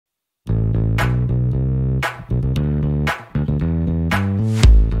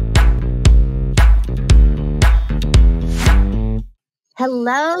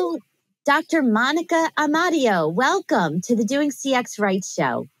Hello, Dr. Monica Amadio. Welcome to the Doing CX Right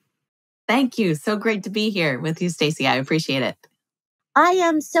show. Thank you. So great to be here with you, Stacy. I appreciate it. I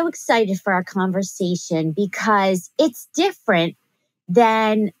am so excited for our conversation because it's different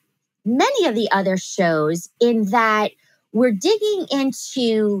than many of the other shows in that we're digging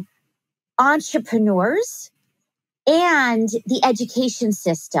into entrepreneurs and the education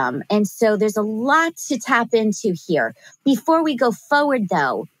system. And so there's a lot to tap into here. Before we go forward,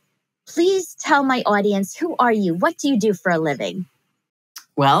 though, please tell my audience, who are you? What do you do for a living?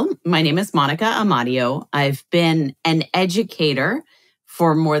 Well, my name is Monica Amadio. I've been an educator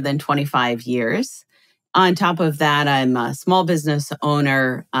for more than 25 years. On top of that, I'm a small business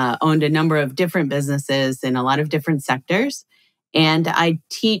owner, owned a number of different businesses in a lot of different sectors. And I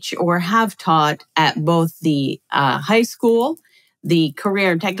teach or have taught at both the high school, the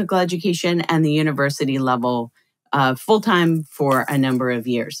career and technical education, and the university level full-time for a number of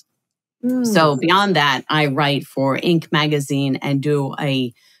years. So beyond that, I write for Inc. magazine and do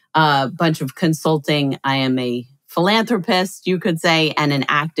a bunch of consulting. I am a philanthropist, you could say, and an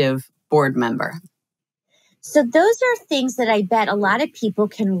active board member. So those are things that I bet a lot of people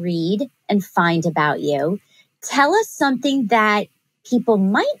can read and find about you. Tell us something that people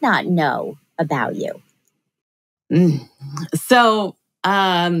might not know about you. So,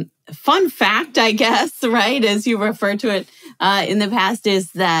 fun fact, I guess, right, as you refer to it in the past,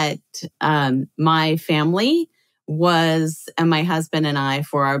 is that my family and my husband and I,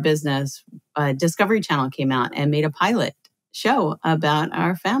 for our business, Discovery Channel came out and made a pilot show about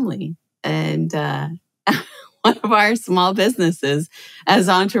our family and one of our small businesses as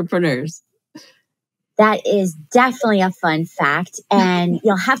entrepreneurs. That is definitely a fun fact. And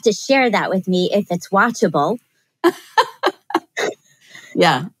you'll have to share that with me if it's watchable.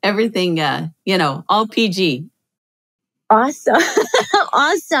 Yeah, everything, all PG. Awesome.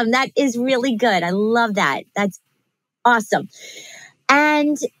 Awesome. That is really good. I love that. That's awesome.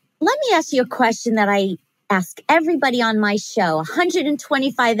 And let me ask you a question that I ask everybody on my show,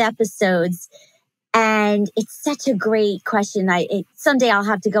 125 episodes. And it's such a great question. Someday I'll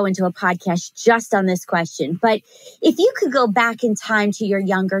have to go into a podcast just on this question. But if you could go back in time to your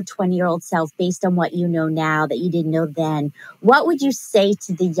younger 20-year-old self based on what you know now that you didn't know then, what would you say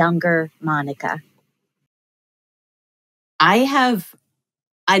to the younger Monica? I have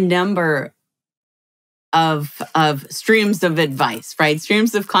a number of streams of advice, right?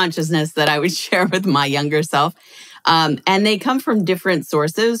 Streams of consciousness that I would share with my younger self. And they come from different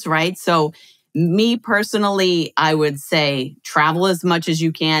sources, right? So me personally, I would say travel as much as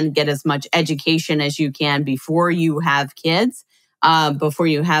you can, get as much education as you can before you have kids, before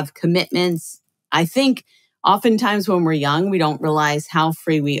you have commitments. I think oftentimes when we're young, we don't realize how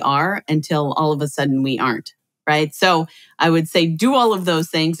free we are until all of a sudden we aren't, right? So I would say do all of those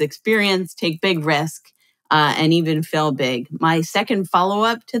things, experience, take big risk, and even fail big. My second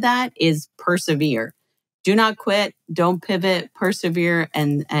follow-up to that is persevere. Do not quit, don't pivot, persevere,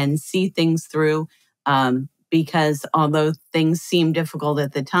 and see things through. Because although things seem difficult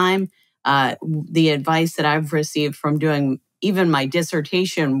at the time, the advice that I've received from doing even my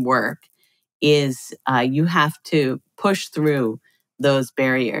dissertation work is you have to push through those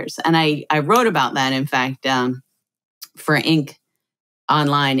barriers. And I wrote about that, in fact, for Inc.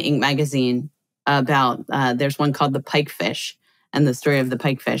 online, Inc. magazine, about there's one called The Pikefish, and the story of the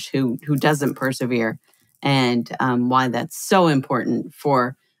pikefish who doesn't persevere. And why that's so important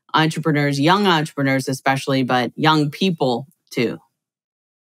for entrepreneurs, young entrepreneurs especially, but young people too.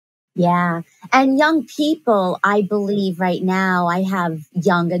 Yeah. And young people, I believe right now, I have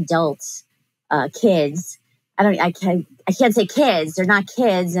young adults, kids. I can't say kids. They're not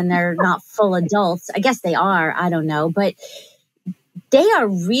kids and they're not full adults. I guess they are. I don't know. But they are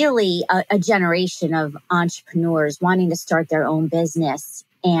really a generation of entrepreneurs wanting to start their own business.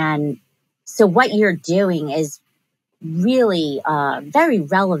 And so what you're doing is really very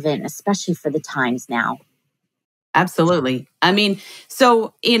relevant, especially for the times now. Absolutely. I mean,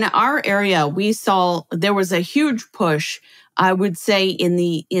 so in our area, we saw there was a huge push, I would say, in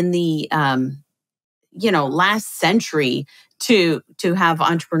the last century to have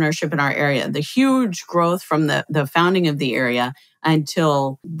entrepreneurship in our area. The huge growth from the founding of the area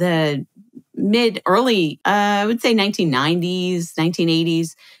until the early, I would say 1990s,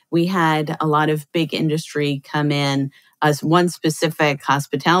 1980s, we had a lot of big industry come in, as one specific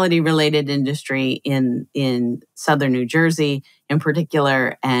hospitality-related industry in southern New Jersey in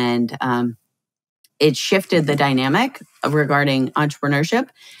particular, and it shifted the dynamic regarding entrepreneurship.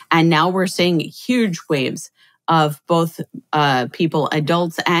 And now we're seeing huge waves of both people,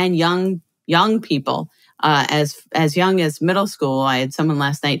 adults and young people, as young as middle school. I had someone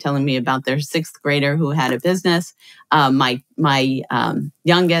last night telling me about their sixth grader who had a business. My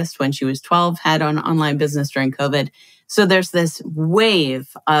youngest, when she was 12, had an online business during COVID. So there's this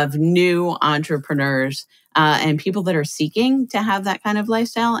wave of new entrepreneurs and people that are seeking to have that kind of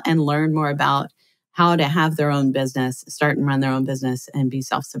lifestyle and learn more about how to have their own business, start and run their own business, and be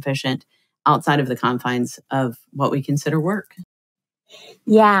self-sufficient outside of the confines of what we consider work.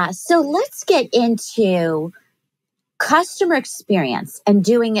 Yeah. So let's get into customer experience and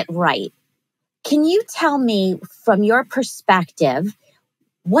doing it right. Can you tell me from your perspective,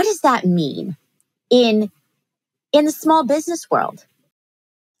 what does that mean in the small business world?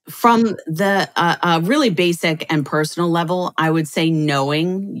 From the really basic and personal level, I would say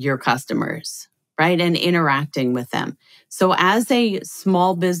knowing your customers, right? And interacting with them. So as a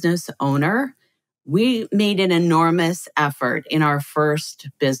small business owner, we made an enormous effort in our first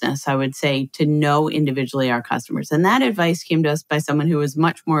business, I would say, to know individually our customers. And that advice came to us by someone who was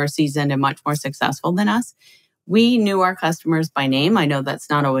much more seasoned and much more successful than us. We knew our customers by name. I know that's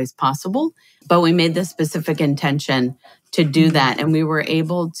not always possible, but we made the specific intention to do that. And we were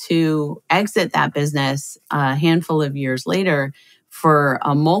able to exit that business a handful of years later for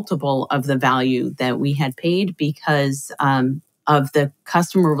a multiple of the value that we had paid because of the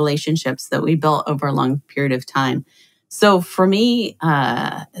customer relationships that we built over a long period of time. So for me,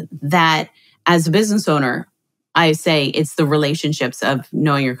 that as a business owner, I say it's the relationships of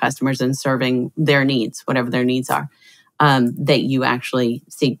knowing your customers and serving their needs, whatever their needs are, that you actually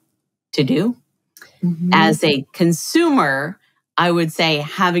seek to do. Mm-hmm. As a consumer, I would say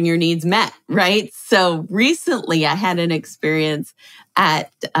having your needs met, right? So recently I had an experience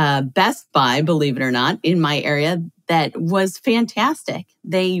at Best Buy, believe it or not, in my area that was fantastic.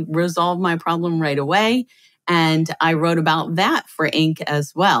 They resolved my problem right away. And I wrote about that for Inc.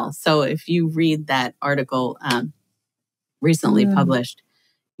 as well. So if you read that article recently published,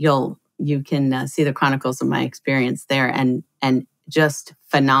 you can see the chronicles of my experience there and just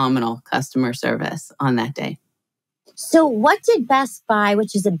phenomenal customer service on that day. So what did Best Buy,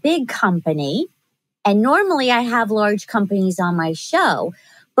 which is a big company, and normally I have large companies on my show,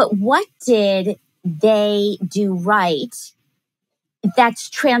 but what did they do right that's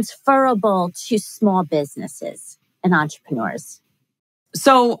transferable to small businesses and entrepreneurs?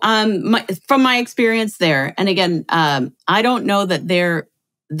 So from my experience there, and again, I don't know that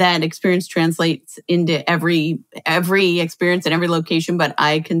that experience translates into every experience in every location, but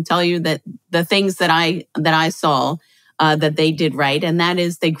I can tell you that the things that I saw that they did right, and that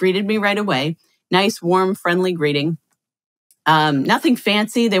is they greeted me right away. Nice, warm, friendly greeting. Nothing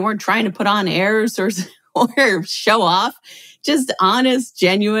fancy. They weren't trying to put on airs or show off. Just honest,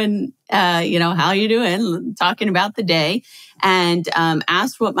 genuine, how you doing? Talking about the day, and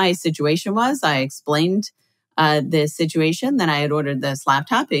asked what my situation was. I explained the situation. Then I had ordered this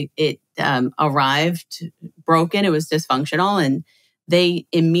laptop. It arrived broken. It was dysfunctional, and they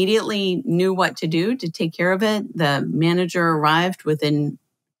immediately knew what to do to take care of it. The manager arrived within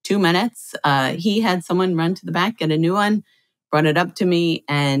 2 minutes. He had someone run to the back, get a new one, brought it up to me,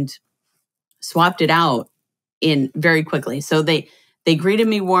 and swapped it out in very quickly. So they greeted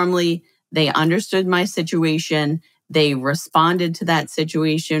me warmly. They understood my situation. They responded to that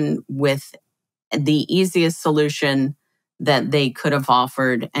situation with the easiest solution that they could have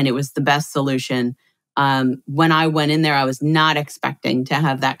offered. And it was the best solution. When I went in there, I was not expecting to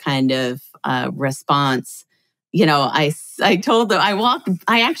have that kind of response. I told them,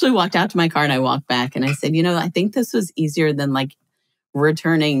 I actually walked out to my car and I walked back and I said, I think this was easier than like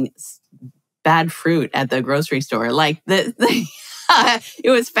returning bad fruit at the grocery store. Like it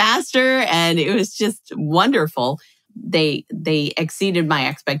was faster and it was just wonderful. They exceeded my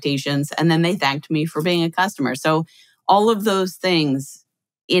expectations, and then they thanked me for being a customer. So all of those things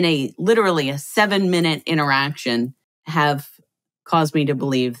in literally a 7-minute interaction have caused me to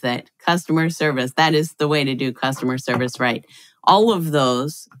believe that customer service, that is the way to do customer service right. All of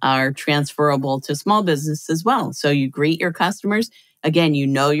those are transferable to small business as well. So you greet your customers. Again, you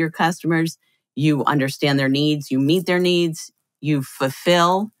know your customers. You understand their needs, you meet their needs, you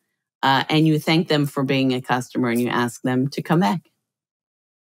fulfill, and you thank them for being a customer and you ask them to come back.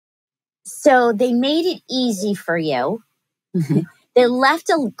 So they made it easy for you. Mm-hmm. They left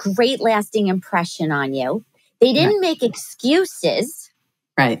a great lasting impression on you. They didn't make excuses.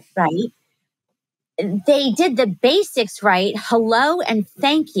 Right. Right. They did the basics right. Hello and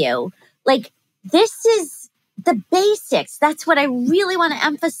thank you. Like, this is the basics. That's what I really want to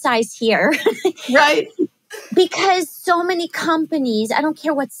emphasize here. Right. Because so many companies, I don't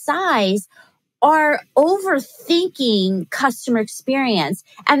care what size, are overthinking customer experience.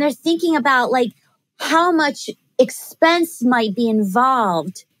 And they're thinking about like, how much expense might be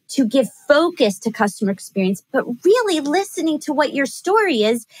involved to give focus to customer experience, but really listening to what your story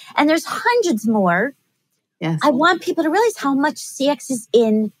is. And there's hundreds more. Yes. I want people to realize how much CX is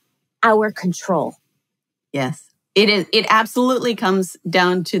in our control. Yes, it is. It absolutely comes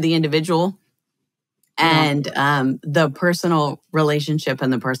down to the individual and the personal relationship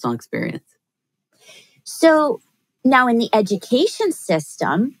and the personal experience. So now in the education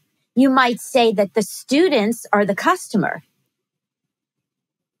system, you might say that the students are the customer.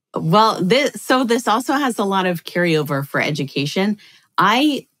 Well, this also has a lot of carryover for education.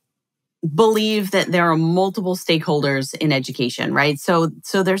 I believe that there are multiple stakeholders in education, right? So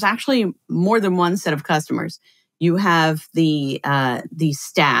there's actually more than one set of customers. You have the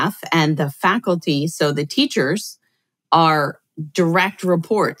staff and the faculty. So the teachers are direct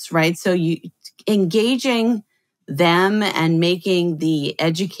reports, right? So you engaging them and making the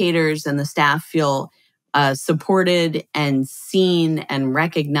educators and the staff feel supported and seen and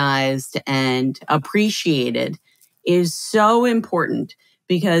recognized and appreciated is so important,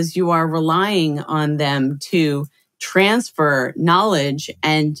 because you are relying on them to transfer knowledge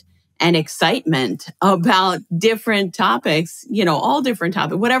and excitement about different topics, all different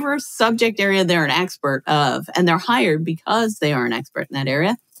topics, whatever subject area they're an expert of, and they're hired because they are an expert in that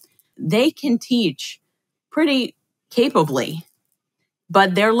area. They can teach pretty capably,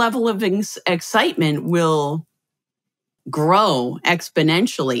 but their level of excitement will grow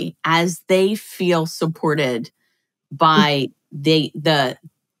exponentially as they feel supported by the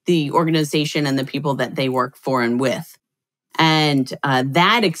organization and the people that they work for and with. And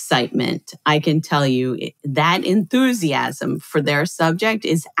that excitement, I can tell you, that enthusiasm for their subject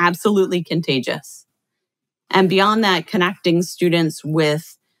is absolutely contagious. And beyond that, connecting students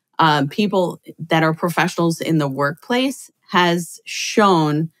with people that are professionals in the workplace has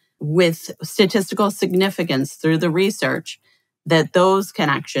shown with statistical significance through the research that those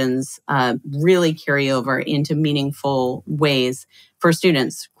connections really carry over into meaningful ways for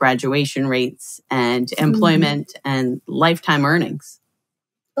students, graduation rates and employment and lifetime earnings.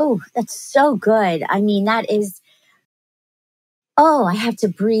 Oh, that's so good. I mean, that is, I have to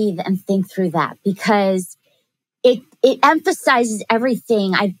breathe and think through that, because it emphasizes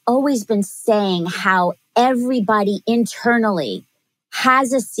everything I've always been saying, how everybody internally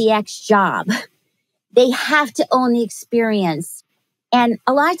has a CX job. They have to own the experience. And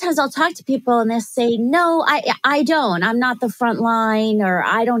a lot of times I'll talk to people and they'll say, no, I don't. I'm not the front line, or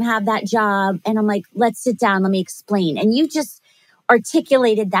I don't have that job. And I'm like, let's sit down. Let me explain. And you just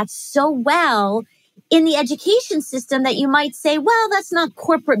articulated that so well in the education system that you might say, well, that's not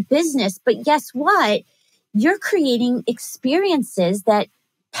corporate business. But guess what? You're creating experiences that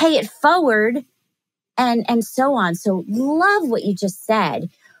pay it forward and so on. So love what you just said.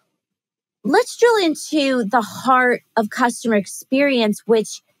 Let's drill into the heart of customer experience,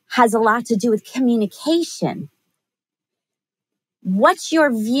 which has a lot to do with communication. What's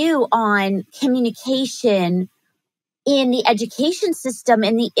your view on communication in the education system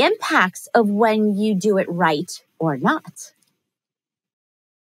and the impacts of when you do it right or not?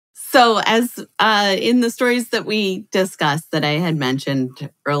 So as in the stories that we discussed that I had mentioned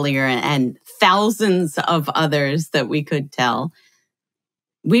earlier, and thousands of others that we could tell,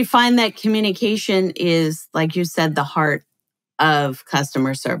 we find that communication is, like you said, the heart of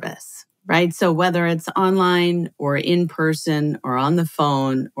customer service, right? So whether it's online or in person or on the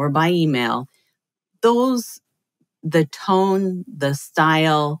phone or by email, the tone, the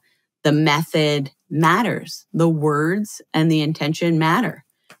style, the method matters. The words and the intention matter,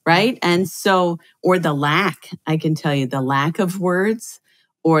 right? And so, or the lack, I can tell you, the lack of words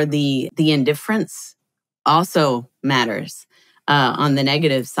or the indifference also matters on the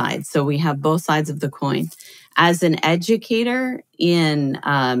negative side. So we have both sides of the coin. As an educator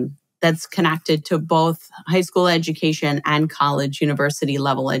that's connected to both high school education and college, university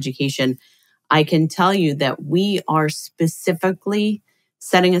level education, I can tell you that we are specifically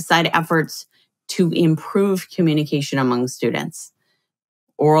setting aside efforts to improve communication among students,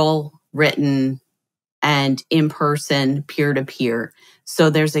 oral, written, and in-person, peer-to-peer. So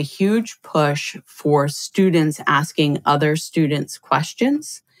there's a huge push for students asking other students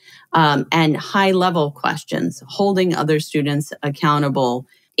questions and high-level questions, holding other students accountable,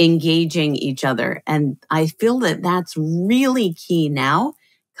 engaging each other. And I feel that that's really key now,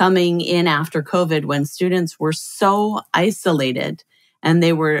 coming in after COVID, when students were so isolated and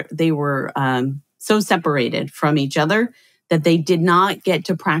they were so separated from each other that they did not get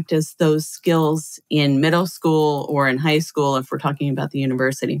to practice those skills in middle school or in high school, if we're talking about the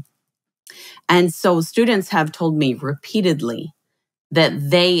university. And so students have told me repeatedly that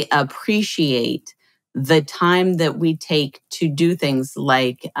they appreciate the time that we take to do things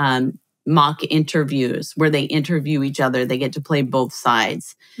like mock interviews where they interview each other, they get to play both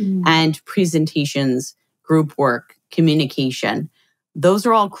sides, and presentations, group work, communication. Those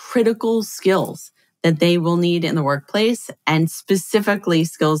are all critical skills that they will need in the workplace, and specifically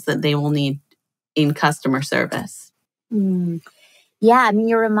skills that they will need in customer service. Yeah, I mean,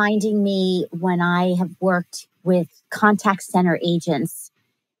 you're reminding me when I have worked with contact center agents,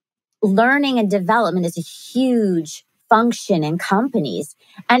 learning and development is a huge function in companies.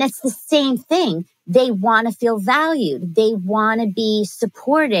 And it's the same thing. They want to feel valued, they want to be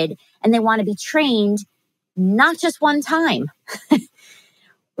supported, and they want to be trained, not just one time.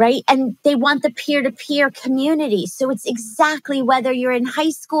 Right? And they want the peer-to-peer community. So it's exactly whether you're in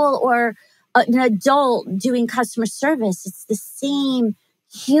high school or an adult doing customer service, it's the same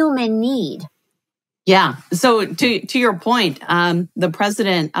human need. Yeah. So to your point, the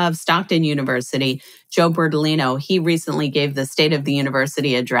president of Stockton University, Joe Bertolino, he recently gave the State of the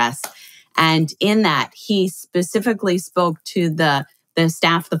University address. And in that, he specifically spoke to the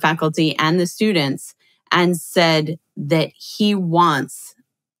staff, the faculty, and the students, and said that he wants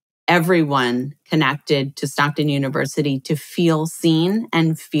everyone connected to Stockton University to feel seen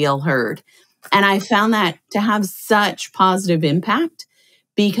and feel heard. And I found that to have such positive impact,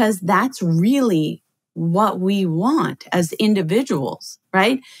 because that's really what we want as individuals,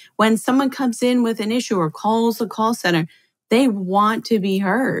 right? When someone comes in with an issue or calls a call center, they want to be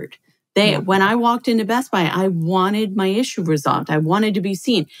heard. When I walked into Best Buy, I wanted my issue resolved. I wanted to be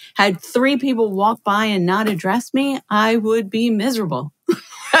seen. Had 3 people walk by and not address me, I would be miserable.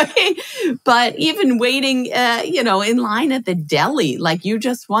 But even waiting, in line at the deli, like you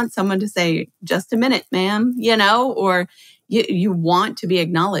just want someone to say, just a minute, ma'am, or you want to be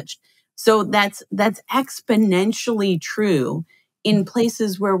acknowledged. So that's exponentially true in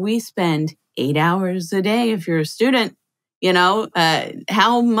places where we spend 8 hours a day. If you're a student,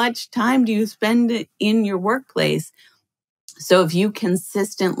 how much time do you spend in your workplace? So if you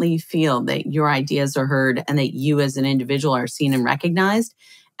consistently feel that your ideas are heard and that you as an individual are seen and recognized,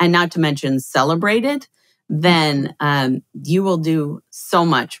 and not to mention celebrated, then you will do so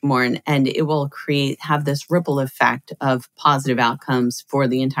much more, and it will have this ripple effect of positive outcomes for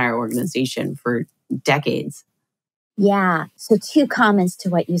the entire organization for decades. Yeah. So 2 comments to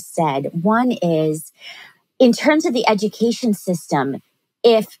what you said. One is, in terms of the education system,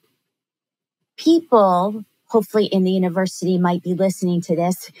 if people, hopefully in the university, might be listening to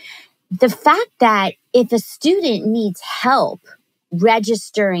this, the fact that if a student needs help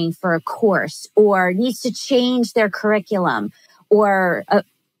registering for a course or needs to change their curriculum, or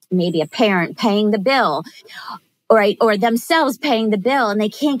maybe a parent paying the bill, or themselves paying the bill, and they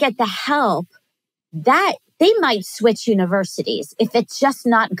can't get the help, that they might switch universities if it's just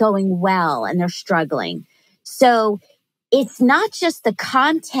not going well and they're struggling. So it's not just the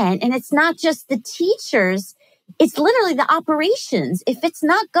content and it's not just the teachers. It's literally the operations. If it's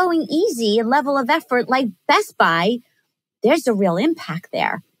not going easy, a level of effort like Best Buy, there's a real impact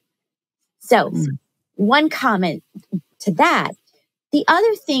there. So one comment to that. The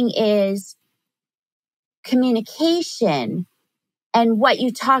other thing is communication and what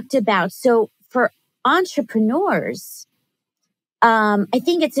you talked about. So for entrepreneurs, I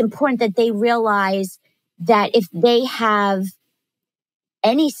think it's important that they realize that if they have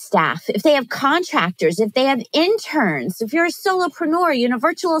any staff, if they have contractors, if they have interns, if you're a solopreneur, you're a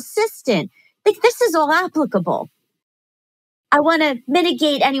virtual assistant, like this is all applicable. I want to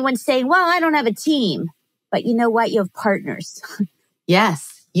mitigate anyone saying, well, I don't have a team, but you know what? You have partners.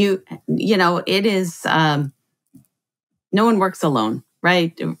 Yes. It is, no one works alone,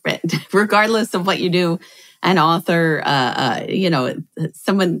 right? Regardless of what you do, an author,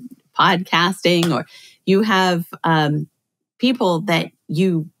 someone podcasting, or you have people that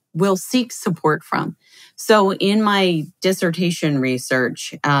you will seek support from. So in my dissertation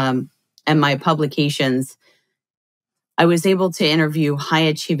research and my publications, I was able to interview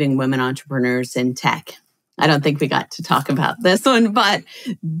high-achieving women entrepreneurs in tech. I don't think we got to talk about this one, but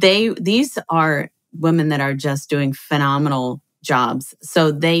these are women that are just doing phenomenal jobs.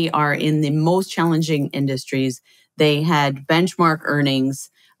 So they are in the most challenging industries. They had benchmark earnings.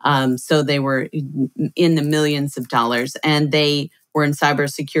 So they were in the millions of dollars, and they were in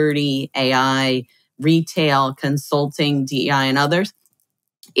cybersecurity, AI, retail, consulting, DEI, and others.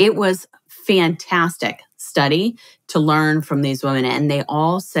 It was fantastic study to learn from these women. And they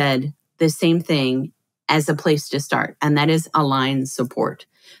all said the same thing as a place to start, and that is aligned support.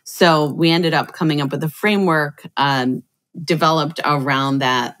 So we ended up coming up with a framework developed around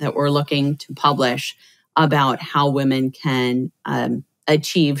that we're looking to publish about how women can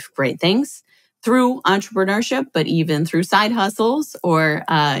achieve great things through entrepreneurship, but even through side hustles or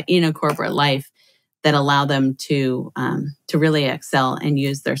in a corporate life that allow them to really excel and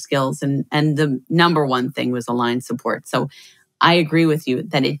use their skills. And the number one thing was aligned support. So I agree with you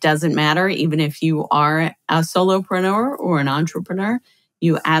that it doesn't matter, even if you are a solopreneur or an entrepreneur,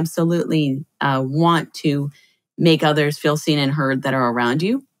 you absolutely want to make others feel seen and heard that are around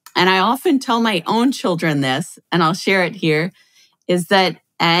you. And I often tell my own children this, and I'll share it here, is that,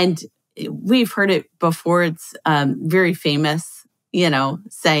 and we've heard it before, it's very famous,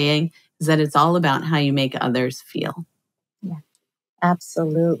 saying, is that it's all about how you make others feel. Yeah,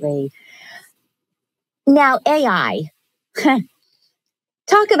 absolutely. Now, AI.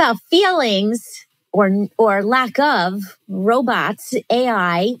 Talk about feelings or lack of robots,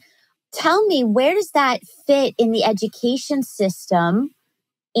 AI. Tell me, where does that fit in the education system?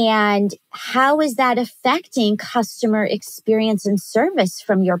 And how is that affecting customer experience and service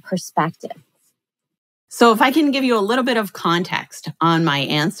from your perspective? So if I can give you a little bit of context on my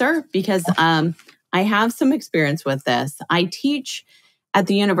answer, because I have some experience with this. I teach at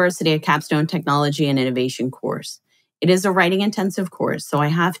the university a capstone technology and innovation course. It is a writing intensive course, so I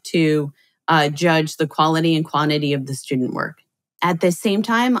have to judge the quality and quantity of the student work. At the same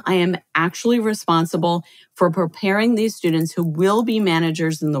time, I am actually responsible for preparing these students who will be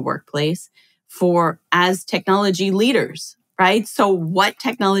managers in the workplace as technology leaders, right? So what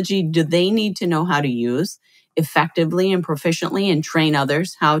technology do they need to know how to use effectively and proficiently and train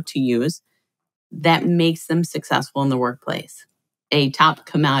others how to use that makes them successful in the workplace? A top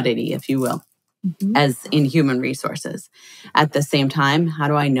commodity, if you will. As in human resources. At the same time, how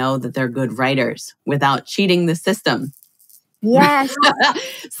do I know that they're good writers without cheating the system? Yes.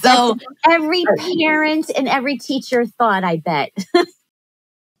 So every parent and every teacher thought, I bet.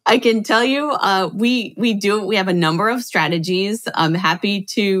 I can tell you, we have a number of strategies. I'm happy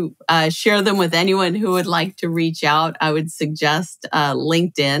to share them with anyone who would like to reach out. I would suggest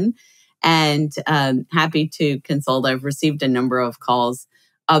LinkedIn, and happy to consult. I've received a number of calls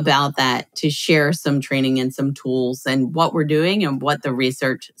about that to share some training and some tools and what we're doing and what the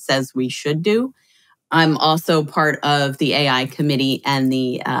research says we should do. I'm also part of the AI committee and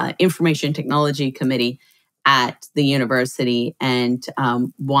the information technology committee at the university, and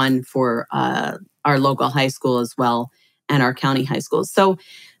one for our local high school as well and our county high schools. So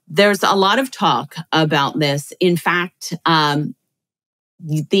there's a lot of talk about this. In fact,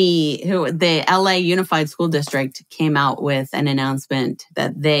 the LA Unified School District came out with an announcement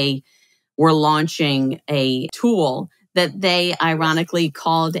that they were launching a tool that they ironically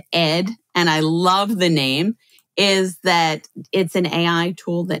called ED, and I love the name, is that it's an AI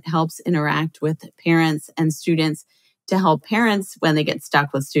tool that helps interact with parents and students to help parents when they get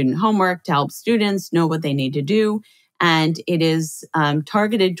stuck with student homework, to help students know what they need to do. And it is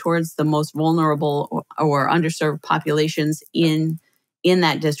targeted towards the most vulnerable or underserved populations in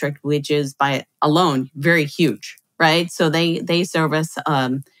that district, which is by alone very huge, right? So they service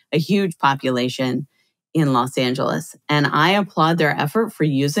a huge population in Los Angeles. And I applaud their effort for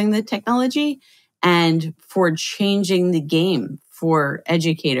using the technology and for changing the game for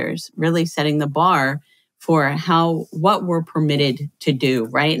educators, really setting the bar for what we're permitted to do,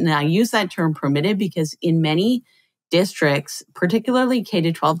 right? And I use that term permitted because in many districts, particularly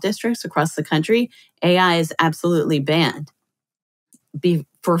K-12 districts across the country, AI is absolutely banned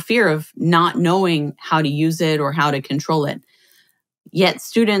for fear of not knowing how to use it or how to control it. Yet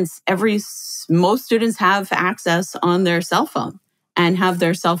most students have access on their cell phone and have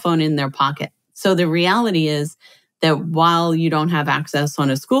their cell phone in their pocket. So the reality is that while you don't have access on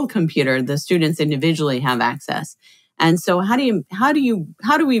a school computer, the students individually have access. And so how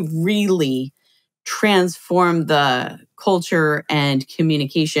do we really transform the culture and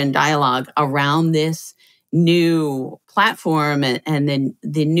communication dialogue around this new platform and then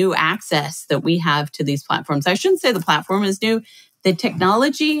the new access that we have to these platforms? I shouldn't say the platform is new. The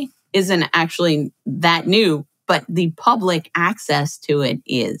technology isn't actually that new, but the public access to it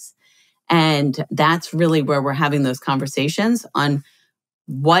is. And that's really where we're having those conversations on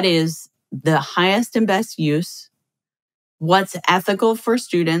what is the highest and best use, what's ethical for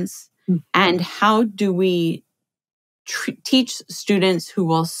students, and how do we teach students who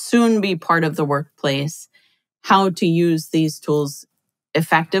will soon be part of the workplace how to use these tools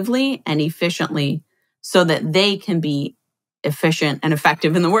effectively and efficiently so that they can be efficient and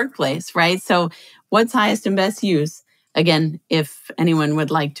effective in the workplace, right? So what's highest and best use? Again, if anyone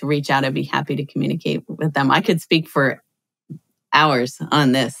would like to reach out, I'd be happy to communicate with them. I could speak for hours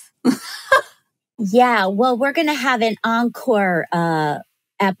on this. Yeah, well, we're going to have an encore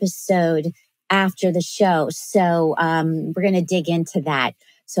episode after the show. So we're going to dig into that.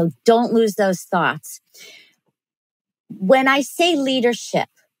 So don't lose those thoughts. When I say leadership,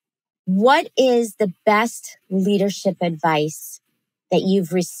 what is the best leadership advice that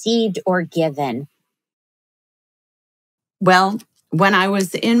you've received or given? Well, when I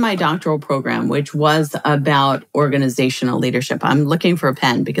was in my doctoral program, which was about organizational leadership, I'm looking for a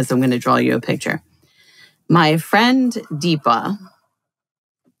pen because I'm going to draw you a picture. My friend Deepa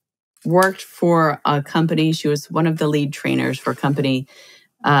worked for a company. She was one of the lead trainers for a company,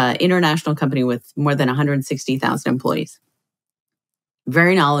 international company with more than 160,000 employees.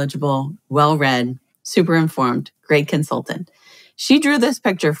 Very knowledgeable, well-read, super informed, great consultant. She drew this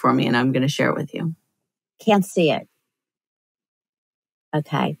picture for me, and I'm going to share it with you. Can't see it.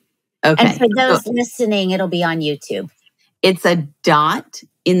 Okay. Okay. And for those listening, it'll be on YouTube. It's a dot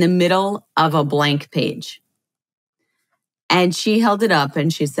in the middle of a blank page. And she held it up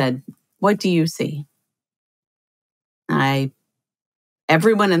and she said, "What do you see?"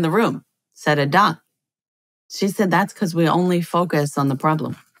 Everyone in the room said a dot. She said, "That's because we only focus on the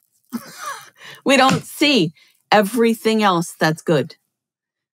problem. We don't see everything else that's good.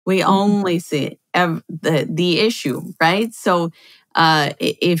 We only see the issue, right? So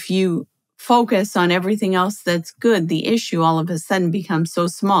if you focus on everything else that's good, the issue all of a sudden becomes so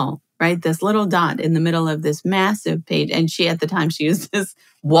small, right? This little dot in the middle of this massive page." And she, at the time, she used this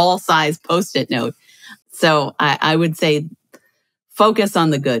wall-size Post-it note. So I would say focus on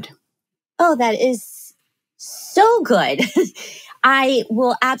the good. Oh, that is so good. I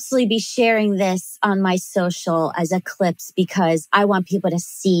will absolutely be sharing this on my social as a clips because I want people to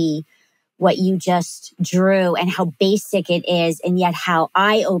see what you just drew and how basic it is and yet how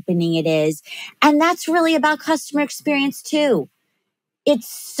eye-opening it is. And that's really about customer experience too. It's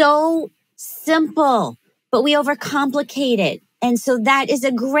so simple, but we overcomplicate it. And so that is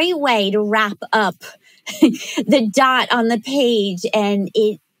a great way to wrap up the dot on the page, and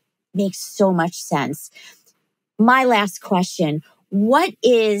it makes so much sense. My last question, what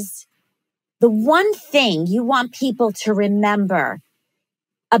is the one thing you want people to remember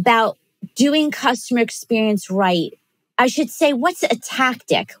about doing customer experience right? I should say, what's a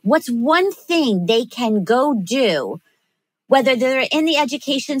tactic? What's one thing they can go do, whether they're in the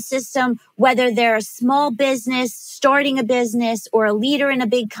education system, whether they're a small business, starting a business, or a leader in a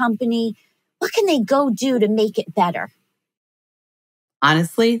big company? What can they go do to make it better?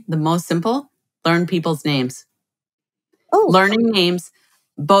 Honestly, the most simple, learn people's names. Oh, Learning names,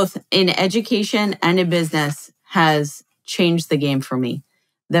 both in education and in business, has changed the game for me.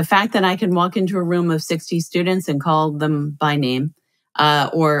 The fact that I can walk into a room of 60 students and call them by name,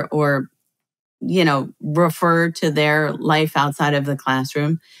 or refer to their life outside of the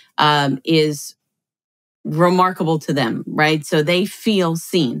classroom, is remarkable to them, right? So they feel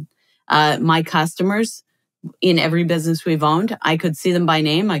seen. My customers in every business we've owned, I could see them by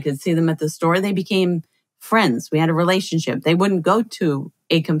name. I could see them at the store. They became friends. We had a relationship. They wouldn't go to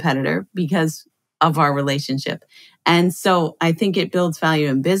a competitor because of our relationship. And so I think it builds value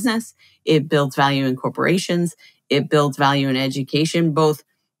in business. It builds value in corporations. It builds value in education, both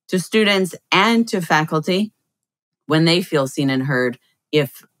to students and to faculty when they feel seen and heard.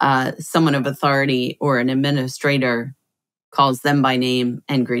 If someone of authority or an administrator calls them by name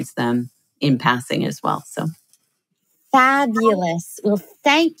and greets them in passing as well. So fabulous. Well,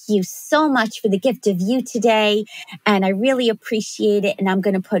 thank you so much for the gift of you today. And I really appreciate it. And I'm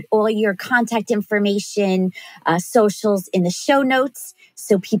going to put all your contact information, socials in the show notes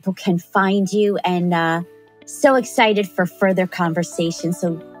so people can find you. And so excited for further conversation.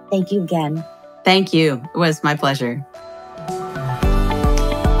 So thank you again. Thank you. It was my pleasure.